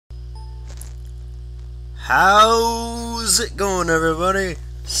How's it going, everybody?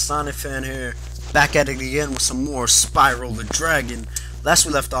 Sonic Fan here, back at it again with some more Spyro the Dragon. Last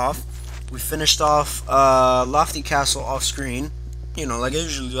we left off, we finished off Lofty Castle off screen. You know, like I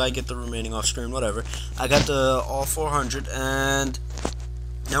usually do, I get the remaining off screen, whatever. I got the all 400, and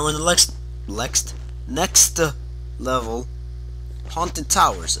now we're in the next level, Haunted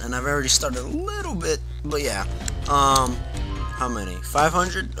Towers, and I've already started a little bit, but yeah. How many?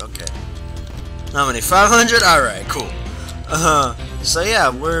 500? Okay. How many? 500? Alright, cool. So yeah,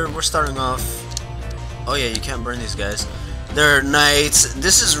 we're starting off. Oh yeah, you can't burn these guys. They're knights.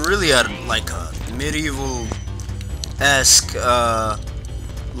 This is really like a medieval-esque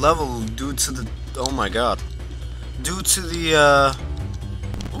level due to the, oh my god. Due to the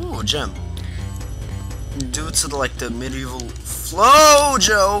ooh, gem. Due to the medieval flow,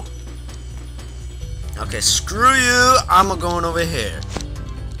 Joe. Okay, screw you. I'm going over here.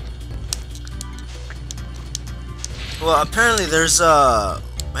 Well, apparently there's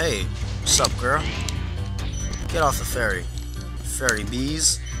hey, what's up, girl? Get off the ferry. Ferry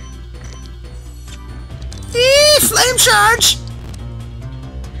bees. Eee, flame charge!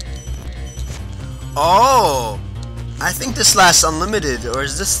 Oh, I think this lasts unlimited, or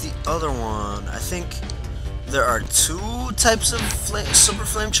is this the other one? I think there are two types of super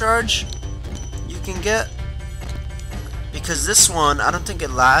flame charge you can get, because this one I don't think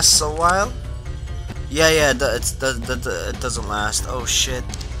it lasts a while. Yeah, it doesn't last. Oh shit!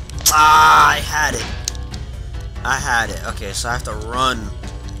 Ah, I had it. Okay, so I have to run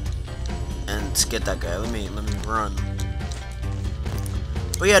and get that guy. Let me run.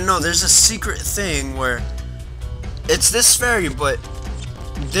 But yeah, no, there's a secret thing where it's this ferry, but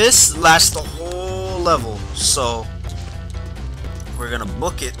this lasts the whole level. So we're gonna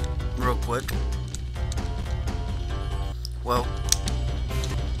book it real quick. Well,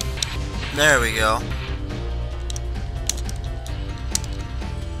 there we go.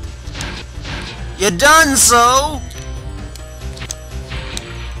 You done so?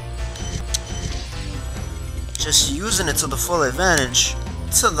 Just using it to the full advantage.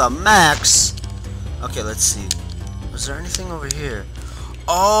 To the max. Okay, let's see. Was there anything over here?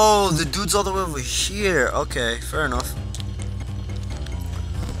 Oh, the dude's all the way over here. Okay, fair enough.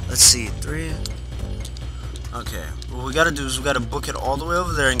 Let's see. 3. Okay. What we gotta do is we gotta book it all the way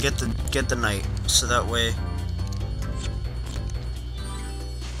over there and get the knight. So that way.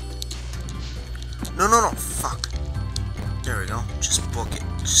 No, fuck. There we go. Just book it.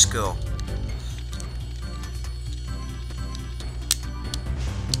 Just go.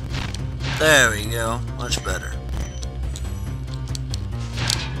 There we go. Much better.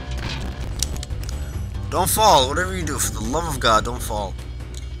 Don't fall. Whatever you do, for the love of God, don't fall.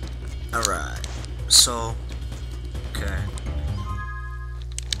 Alright. So, okay.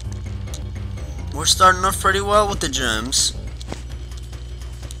 We're starting off pretty well with the gems.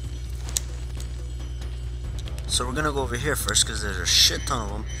 So we're gonna go over here first because there's a shit ton of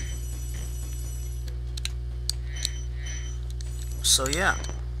them. So yeah.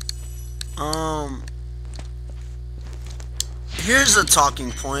 Here's a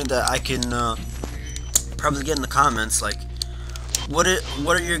talking point that I can probably get in the comments. Like, what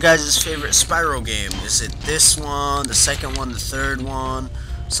are your guys' favorite Spyro game? Is it this one, the second one, the third one?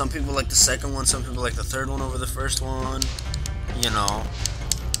 Some people like the second one, some people like the third one over the first one. You know.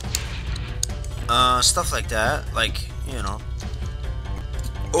 Stuff like that, like, you know.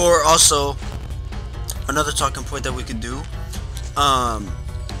 Or also, another talking point that we could do,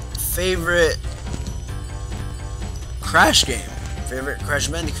 favorite Crash game, favorite Crash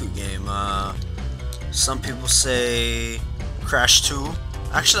Bandicoot game. Some people say Crash 2.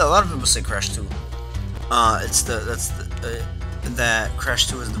 Actually, a lot of people say Crash 2. That Crash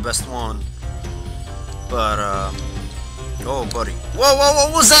 2 is the best one. But, oh, buddy. Whoa,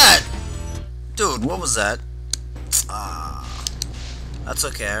 what was that? Dude, what was that? That's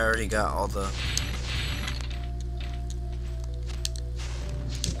okay, I already got all the...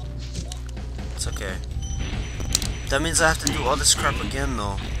 It's okay. That means I have to do all this crap again,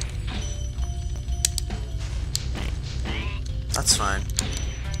 though. That's fine.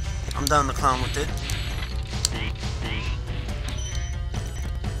 I'm down to clown with it.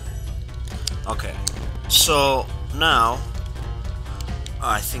 Okay. So, now...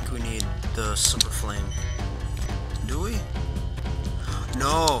 I think we need the super flame. Do we?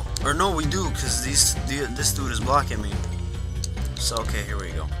 No, or no, we do, because this dude is blocking me. So okay, here we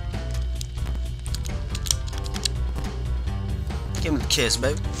go. Give me the kiss,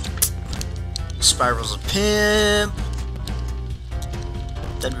 baby. Spyro's a pimp.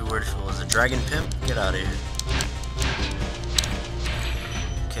 That'd be weird if it was a dragon pimp. Get out of here.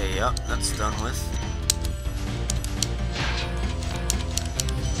 Okay, yep, that's done with.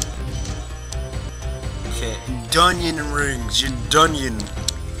 Okay, Dunyan rings. You're Dunyan.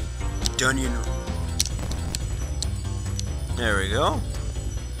 Dunyan. There we go.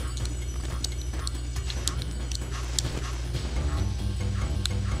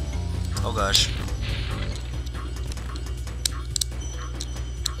 Oh gosh.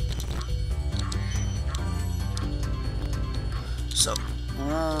 So,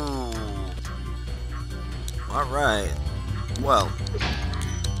 ooh. Alright. Well.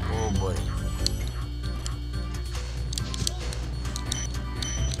 Oh boy.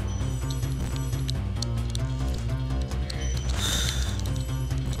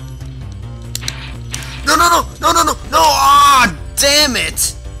 No, no, no, no, no, no, no! Ah, damn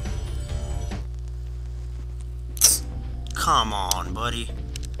it! Come on, buddy.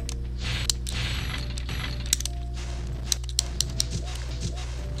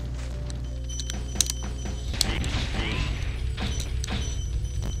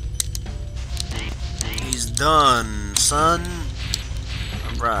 He's done, son.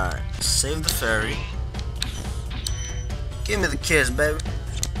 Alright, save the fairy. Give me the kiss, baby.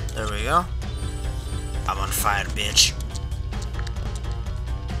 There we go. I'm on fire, bitch.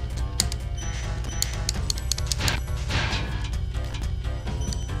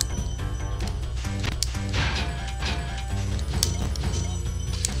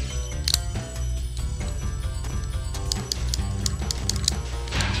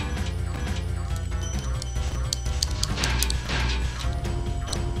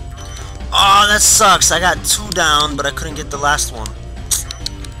 Oh, that sucks. I got 2 down, but I couldn't get the last one.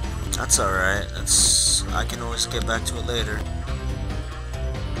 That's alright. I can always get back to it later.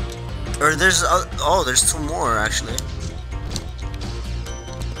 Or there's oh, there's 2 more actually.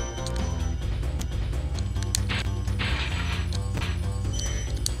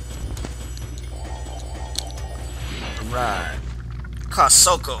 Right.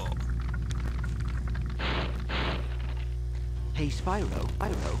 Kasoko. Hey Spyro,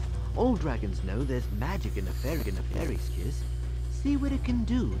 all dragons know there's magic in a fairy's kiss. See what it can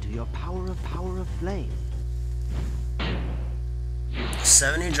do to your power of flame.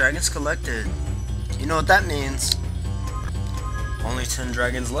 70 dragons collected. You know what that means? Only 10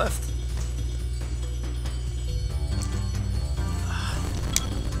 dragons left.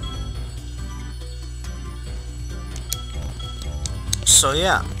 So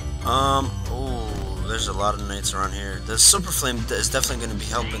yeah, oh, there's a lot of knights around here. The super flame is definitely going to be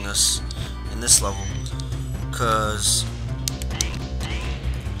helping us in this level, cause,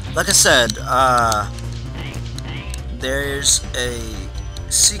 like I said, there's a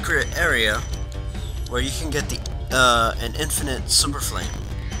secret area where you can get the an infinite super flame.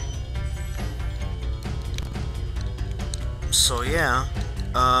 So yeah,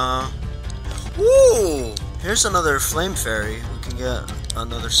 ooh, here's another flame fairy. We can get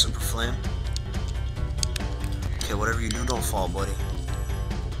another super flame. Okay, whatever you do, don't fall, buddy.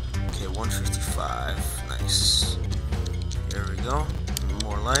 Okay, 155. Nice. Here we go.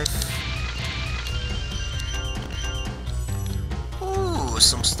 More life. Ooh,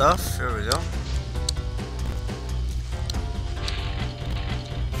 some stuff. Here we go.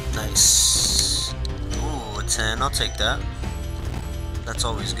 Nice. Ooh, a 10. I'll take that. That's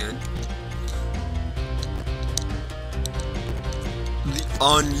always good. The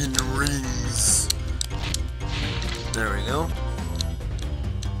onion rings. There we go.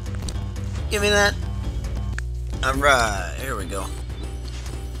 Give me that. Alright, here we go.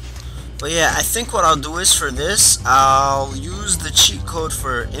 But yeah, I think what I'll do is for this, I'll use the cheat code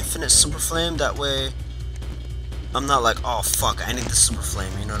for infinite super flame. That way, I'm not like, oh fuck, I need the super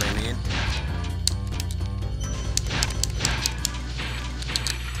flame, you know what I mean?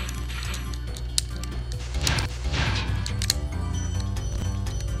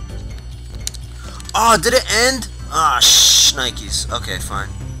 Oh, did it end? Ah, shnikes. Okay, fine.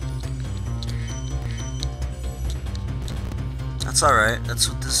 That's alright. That's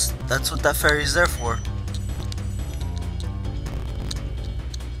what that fairy is there for.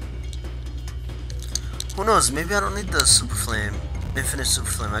 Who knows? Maybe I don't need the super flame, infinite super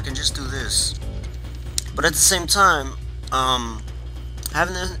flame. I can just do this. But at the same time,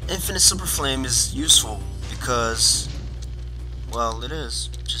 having an infinite super flame is useful because, well, it is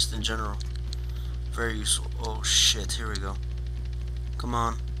just in general very useful. Oh shit! Here we go. Come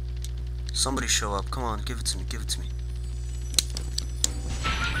on, somebody show up. Come on, give it to me. Give it to me.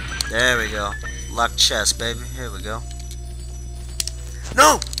 There we go. Locked chest, baby. Here we go.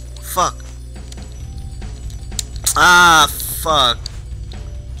 No! Fuck. Ah, fuck.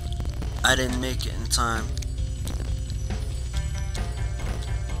 I didn't make it in time.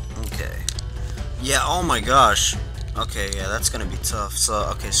 Okay. Yeah, oh my gosh. Okay, yeah, that's gonna be tough. So,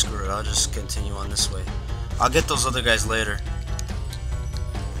 okay, screw it. I'll just continue on this way. I'll get those other guys later.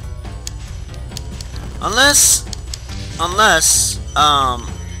 Unless I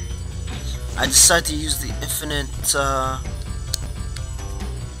decide to use the infinite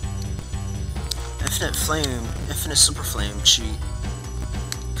super flame cheat,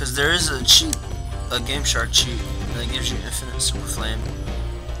 because there is a cheat, a Game Shark cheat that gives you infinite super flame.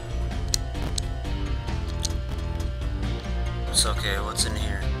 It's okay. What's in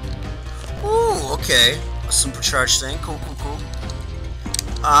here? Ooh, okay, a supercharged thing. Cool.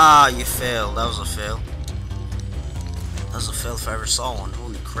 Ah, you failed. That was a fail. That was a fail if I ever saw one.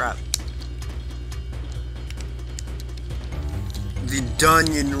 Holy crap. The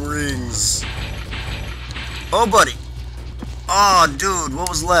Dunyan Rings. Oh, buddy. Oh, dude, what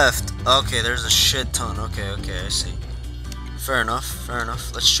was left? Okay, there's a shit ton. Okay, I see. Fair enough.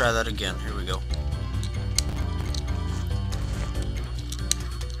 Let's try that again. Here we go.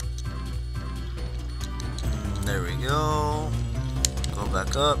 There we go. Go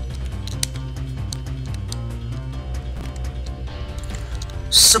back up.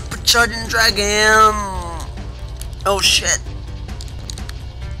 Supercharging Dragon! Oh shit!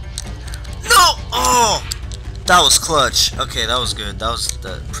 No! Oh! That was clutch. Okay, that was good. That was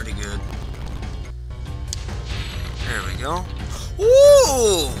pretty good. There we go.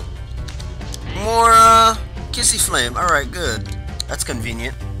 Ooh! More kissy flame. Alright, good. That's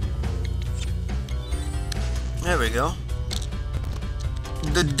convenient. There we go.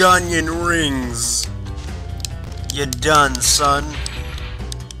 The Dunyan Rings. You're done, son.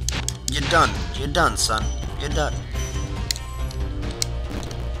 You're done. You're done, son. You're done.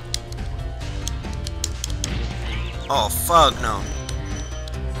 Oh, fuck no.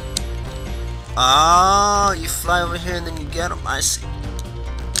 Ah, you fly over here and then you get them. I see.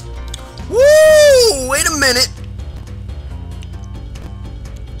 Woo! Wait a minute.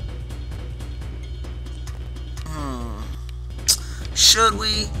 Should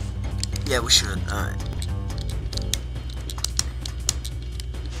we? Yeah, we should. Alright.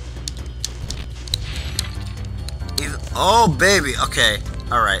 Oh, baby. Okay.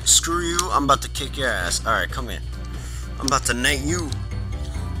 Alright. Screw you. I'm about to kick your ass. Alright, come here. I'm about to nate you.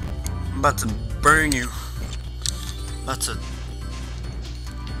 I'm about to burn you. I'm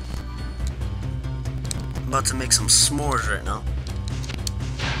about to make some s'mores right now.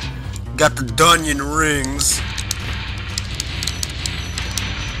 Got the Dunyan Rings.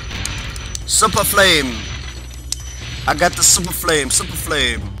 Super flame. I got the super flame.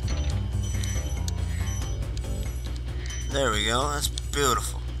 There we go. That's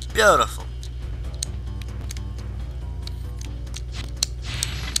beautiful.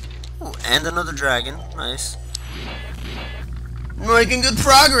 Ooh, and another dragon. Nice. Making good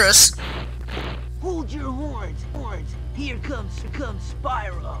progress. Hold your horns. Here comes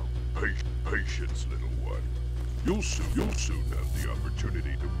Spyro. Patience, little one. You'll soon have the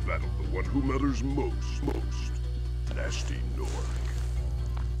opportunity to battle the one who matters most. Nasty Nork.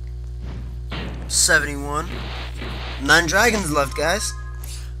 71. 9 dragons left, guys.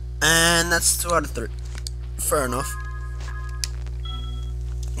 And that's 2 out of 3. Fair enough.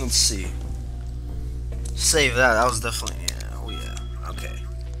 Let's see. Save that. That was definitely, yeah. Oh yeah. Okay.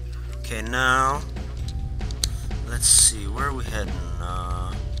 Okay, now let's see. Where are we heading?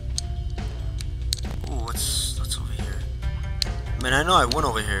 Ooh, what's over here? I mean, I know I went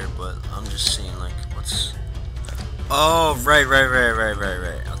over here, but I'm just seeing like what's. Oh, right.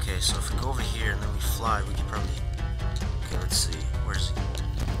 Okay, so if we go over here and then we fly, we can probably. Okay, let's see. Where's he?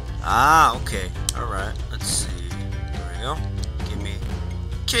 Ah, okay. Alright, let's see. There we go. Give me a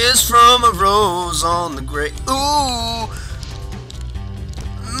kiss from a rose on the grave. Ooh!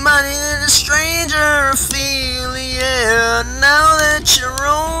 My little stranger, feel the air now that your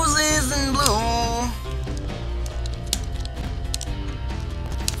rose is in bloom.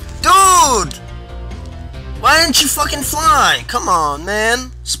 Dude! Why didn't you fucking fly? Come on,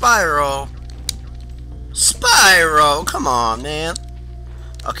 man. Spyro, come on, man.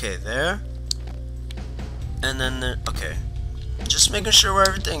 Okay, there. And then there. Okay. Just making sure where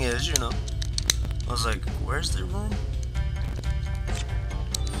everything is, you know. I was like, where's the room?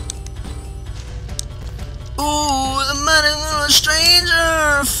 Ooh, the mighty little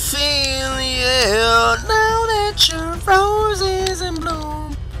stranger, feel the air now that your rose is in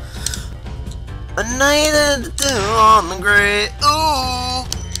bloom. A night at the dew on the grave. Ooh,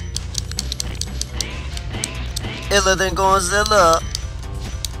 iller than Godzilla.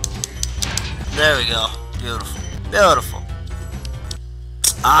 There we go. Beautiful.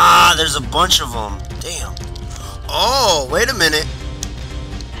 Ah, there's a bunch of them. Damn. Oh, wait a minute.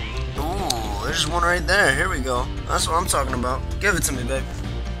 Ooh, there's one right there. Here we go. That's what I'm talking about. Give it to me, baby.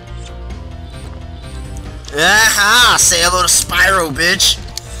 Aha! Say hello to Spyro, bitch!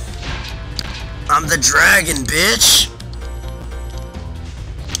 I'm the dragon, bitch!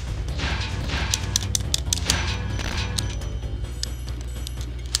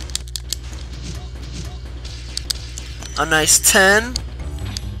 A nice 10.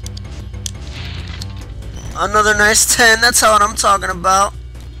 Another nice 10. That's what I'm talking about.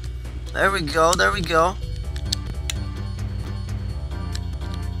 There we go. There we go.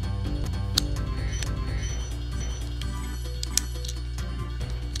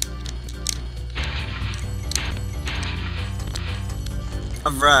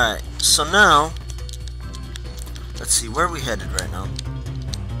 Alright. So now, let's see. Where are we headed right now?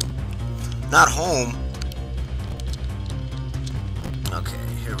 Not home. Okay,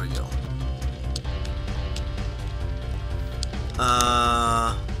 here we go.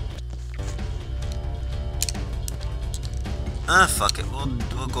 Fuck it. We'll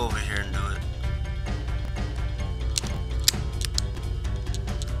go over here and do it.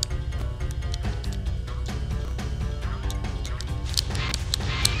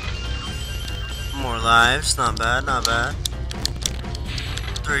 More lives, not bad, not bad.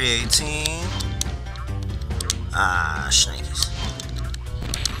 318. Ah, shnikes.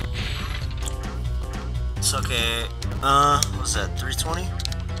 It's okay. What's that? 320?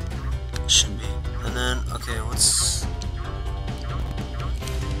 Should be. And then, okay, what's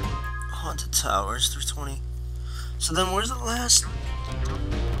Haunted Towers? 320. So then, where's the last?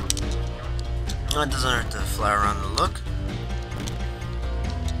 Oh, it doesn't hurt to fly around and look.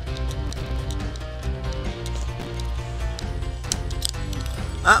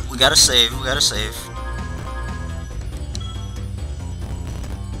 Ah, we gotta save. We gotta save.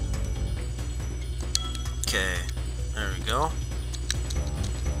 Okay, there we go.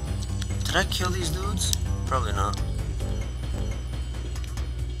 Did I kill these dudes? Probably not.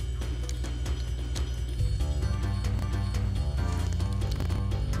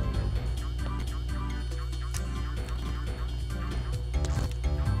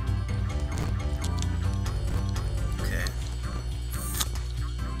 Okay.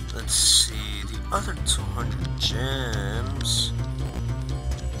 Let's see, the other 200 gems.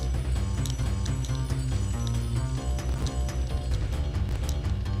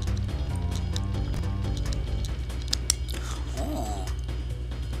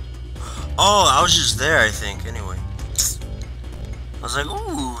 Oh, I was just there, I think, anyway. I was like,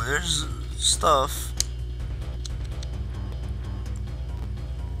 ooh, there's stuff.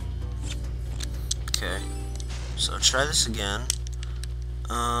 Okay. So try this again.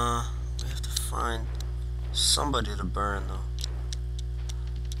 We have to find somebody to burn, though.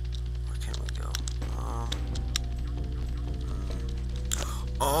 Where can we go?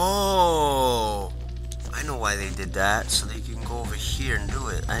 Oh! I know why they did that, so they can go over here and do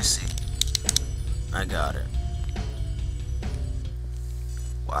it. I see. I got it.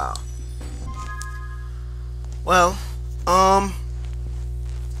 Wow. Well, I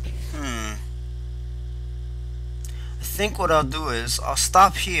think what I'll do is I'll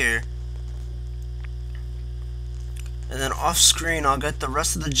stop here, and then off screen I'll get the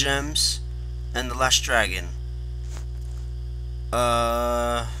rest of the gems and the last dragon.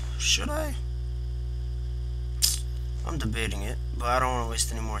 Should I? I'm debating it, but I don't want to waste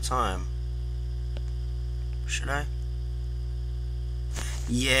any more time. Should I?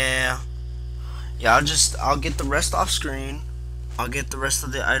 Yeah. Yeah, I'll get the rest off screen. I'll get the rest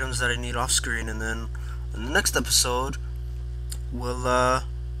of the items that I need off screen, and then in the next episode we'll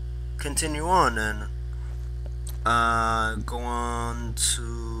continue on and go on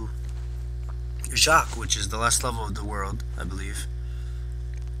to Jacques, which is the last level of the world, I believe.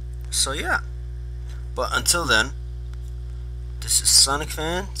 So yeah. But until then, this is Sonic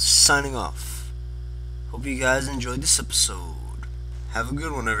Fan signing off. Hope you guys enjoyed this episode. Have a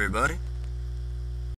good one, everybody.